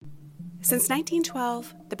Since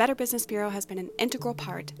 1912, the Better Business Bureau has been an integral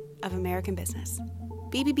part of American business.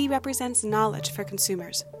 BBB represents knowledge for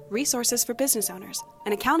consumers, resources for business owners,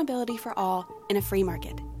 and accountability for all in a free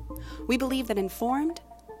market. We believe that informed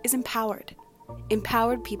is empowered.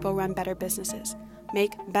 Empowered people run better businesses,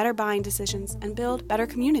 make better buying decisions, and build better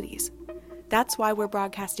communities. That's why we're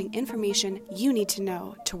broadcasting information you need to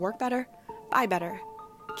know to work better, buy better,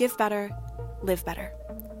 give better, live better.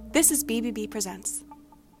 This is BBB Presents.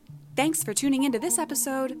 Thanks for tuning into this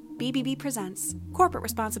episode, BBB Presents, Corporate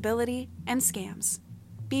Responsibility and Scams.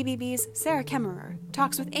 BBB's Sarah Kemmerer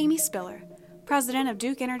talks with Amy Spiller, president of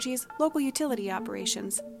Duke Energy's local utility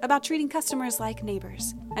operations, about treating customers like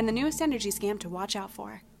neighbors and the newest energy scam to watch out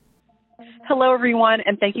for. Hello, everyone,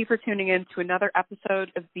 and thank you for tuning in to another episode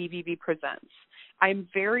of BBB Presents. I'm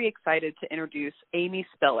very excited to introduce Amy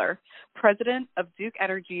Spiller, president of Duke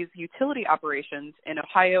Energy's utility operations in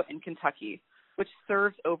Ohio and Kentucky, which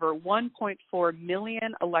serves over 1.4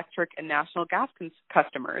 million electric and natural gas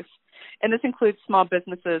customers. And this includes small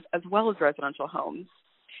businesses as well as residential homes.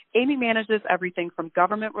 Amy manages everything from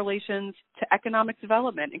government relations to economic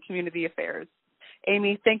development and community affairs.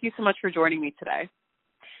 Amy, thank you so much for joining me today.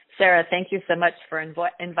 Sarah, thank you so much for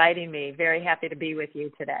inviting me. Very happy to be with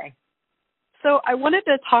you today. So I wanted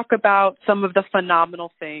to talk about some of the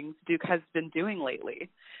phenomenal things Duke has been doing lately.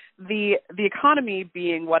 The economy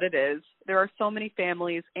being what it is, there are so many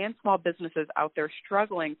families and small businesses out there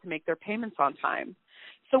struggling to make their payments on time.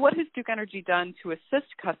 So what has Duke Energy done to assist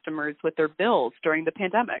customers with their bills during the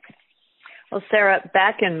pandemic? Well, Sarah,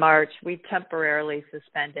 back in March, we temporarily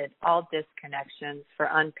suspended all disconnections for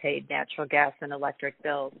unpaid natural gas and electric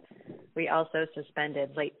bills. We also suspended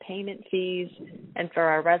late payment fees, and for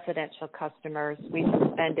our residential customers, we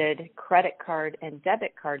suspended credit card and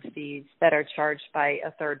debit card fees that are charged by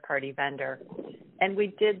a third-party vendor. And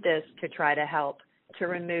we did this to try to help to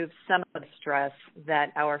remove some of the stress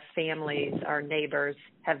that our families, our neighbors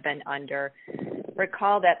have been under.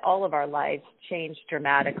 Recall that all of our lives changed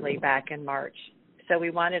dramatically back in March. So we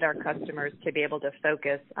wanted our customers to be able to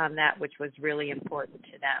focus on that which was really important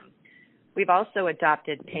to them. We've also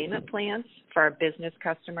adopted payment plans for our business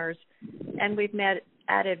customers, and we've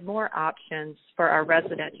added more options for our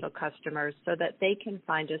residential customers so that they can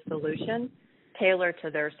find a solution tailored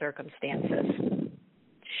to their circumstances.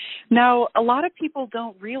 Now, a lot of people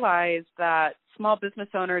don't realize that small business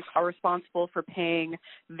owners are responsible for paying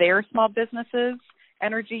their small businesses'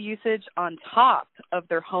 energy usage on top of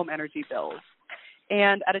their home energy bills.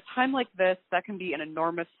 And at a time like this, that can be an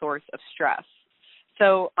enormous source of stress.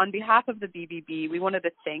 So on behalf of the BBB, we wanted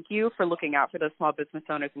to thank you for looking out for those small business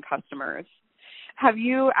owners and customers. Have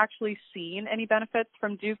you actually seen any benefits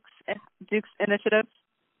from Duke's initiatives?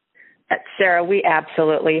 Sarah, we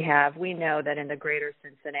absolutely have. We know that in the greater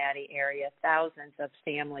Cincinnati area, thousands of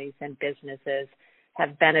families and businesses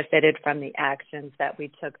have benefited from the actions that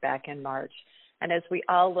we took back in March. And as we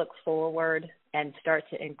all look forward and start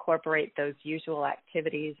to incorporate those usual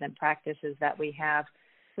activities and practices that we have,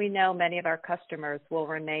 we know many of our customers will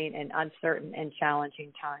remain in uncertain and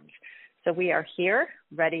challenging times. So we are here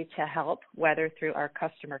ready to help, whether through our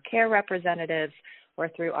customer care representatives or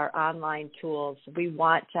through our online tools. We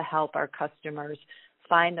want to help our customers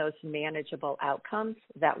find those manageable outcomes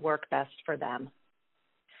that work best for them.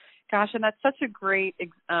 Gosh, and that's such a great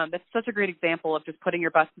example of just putting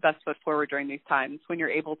your best foot forward during these times when you're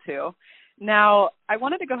able to. Now, I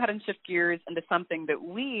wanted to go ahead and shift gears into something that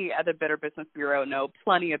we at the Better Business Bureau know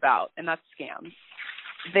plenty about, and that's scams.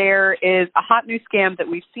 There is a hot new scam that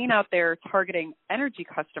we've seen out there targeting energy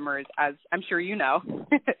customers, as I'm sure you know,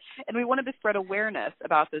 and we wanted to spread awareness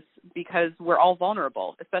about this because we're all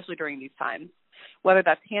vulnerable, especially during these times. Whether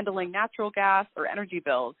that's handling natural gas or energy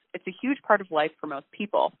bills, it's a huge part of life for most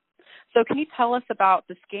people. So can you tell us about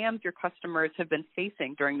the scams your customers have been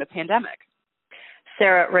facing during the pandemic?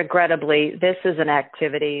 Sarah, regrettably, this is an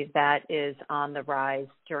activity that is on the rise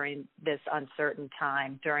during this uncertain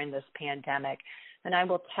time, during this pandemic. And I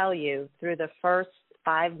will tell you, through the first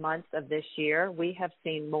 5 months of this year, we have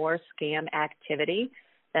seen more scam activity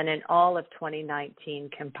than in all of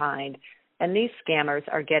 2019 combined. And these scammers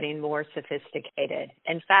are getting more sophisticated.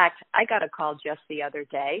 In fact, I got a call just the other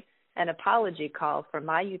day, an apology call from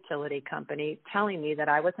my utility company telling me that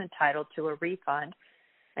I was entitled to a refund.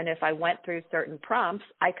 And if I went through certain prompts,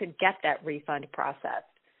 I could get that refund processed.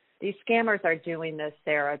 These scammers are doing this,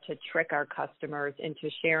 Sarah, to trick our customers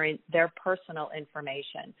into sharing their personal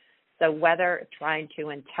information. So whether trying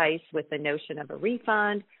to entice with the notion of a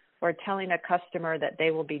refund or telling a customer that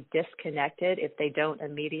they will be disconnected if they don't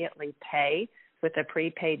immediately pay with a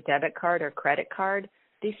prepaid debit card or credit card,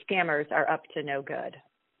 these scammers are up to no good.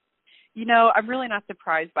 I'm really not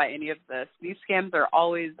surprised by any of this. These scams are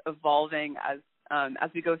always evolving as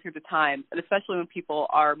we go through the time, and especially when people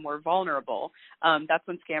are more vulnerable. That's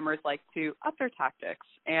when scammers like to up their tactics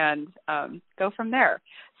and go from there.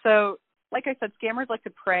 So, like I said, scammers like to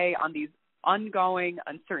prey on these ongoing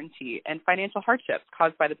uncertainty and financial hardships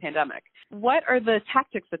caused by the pandemic. What are the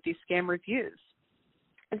tactics that these scammers use?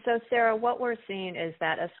 And so, Sarah, what we're seeing is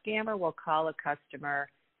that a scammer will call a customer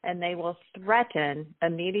and they will threaten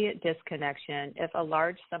immediate disconnection if a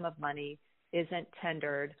large sum of money isn't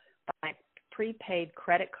tendered by prepaid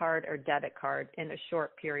credit card or debit card in a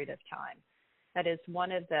short period of time. That is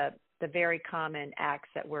one of the very common acts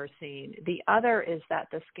that we're seeing. The other is that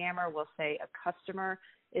the scammer will say a customer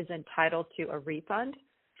is entitled to a refund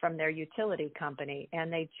from their utility company,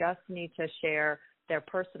 and they just need to share their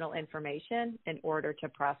personal information in order to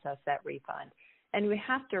process that refund. And we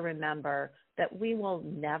have to remember that we will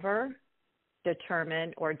never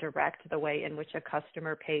determine or direct the way in which a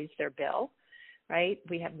customer pays their bill, right?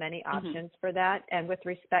 We have many options for that. And with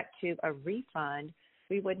respect to a refund,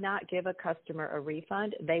 we would not give a customer a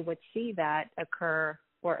refund. They would see that occur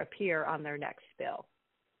or appear on their next bill.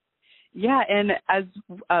 Yeah, and as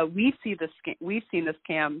we've seen this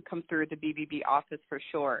scam come through the BBB office for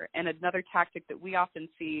sure. And another tactic that we often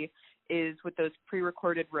see is with those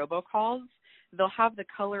pre-recorded robocalls. They'll have the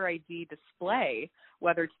caller ID display,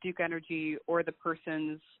 whether it's Duke Energy or the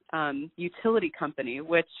person's utility company,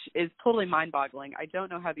 which is totally mind-boggling. I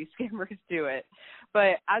don't know how these scammers do it.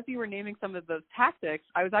 But as you were naming some of those tactics,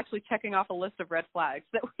 I was actually checking off a list of red flags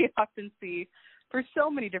that we often see for so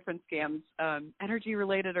many different scams,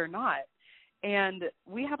 energy-related or not. And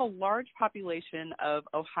we have a large population of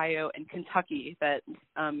Ohio and Kentucky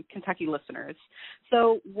Kentucky listeners.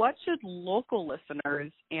 So what should local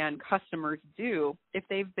listeners and customers do if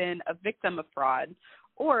they've been a victim of fraud,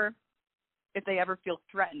 or if they ever feel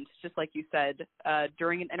threatened, just like you said,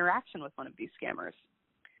 during an interaction with one of these scammers?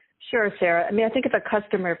 Sure, Sarah. I think if a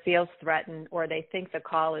customer feels threatened or they think the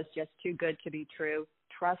call is just too good to be true,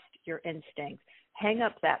 trust your instincts. Hang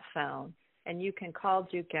up that phone. And you can call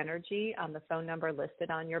Duke Energy on the phone number listed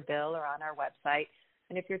on your bill or on our website.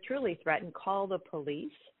 And if you're truly threatened, call the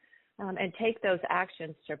police and take those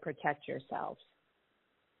actions to protect yourselves.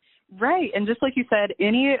 Right. And just like you said,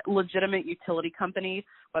 any legitimate utility company,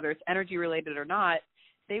 whether it's energy related or not,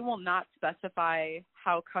 they will not specify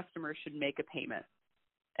how customers should make a payment.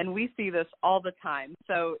 And we see this all the time.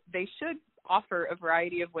 So they should offer a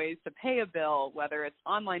variety of ways to pay a bill, whether it's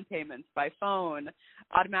online payments, by phone,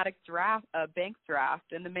 automatic draft, bank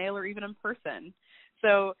draft, in the mail, or even in person.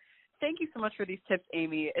 So thank you so much for these tips,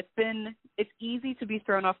 Amy. It's easy to be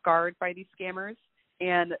thrown off guard by these scammers,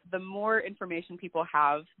 and the more information people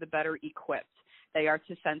have, the better equipped they are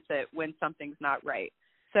to sense it when something's not right.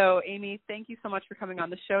 So, Amy, thank you so much for coming on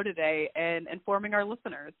the show today and informing our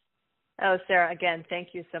listeners. Oh, Sarah, again, thank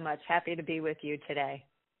you so much. Happy to be with you today.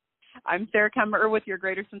 I'm Sarah Kemmerer with your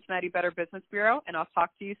Greater Cincinnati Better Business Bureau, and I'll talk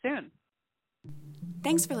to you soon.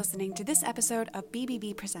 Thanks for listening to this episode of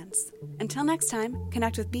BBB Presents. Until next time,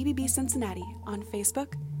 connect with BBB Cincinnati on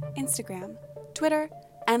Facebook, Instagram, Twitter,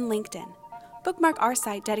 and LinkedIn. Bookmark our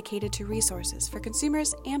site dedicated to resources for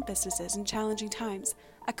consumers and businesses in challenging times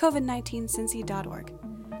at covid19cincy.org.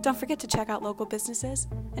 Don't forget to check out local businesses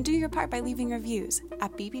and do your part by leaving reviews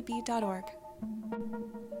at bbb.org.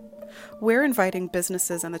 We're inviting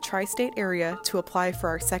businesses in the tri-state area to apply for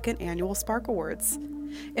our second annual Spark Awards.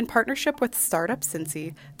 In partnership with Startup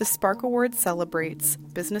Cincy, the Spark Awards celebrates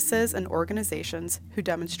businesses and organizations who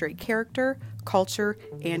demonstrate character, culture,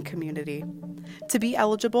 and community. To be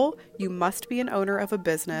eligible, you must be an owner of a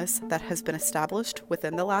business that has been established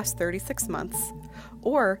within the last 36 months,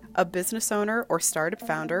 or a business owner or startup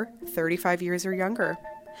founder 35 years or younger.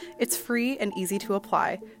 It's free and easy to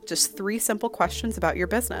apply, just 3 simple questions about your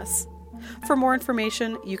business. For more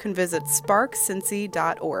information, you can visit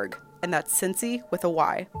sparkcincy.org, and that's Cincy with a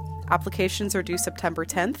Y. Applications are due September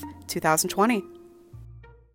 10th, 2020.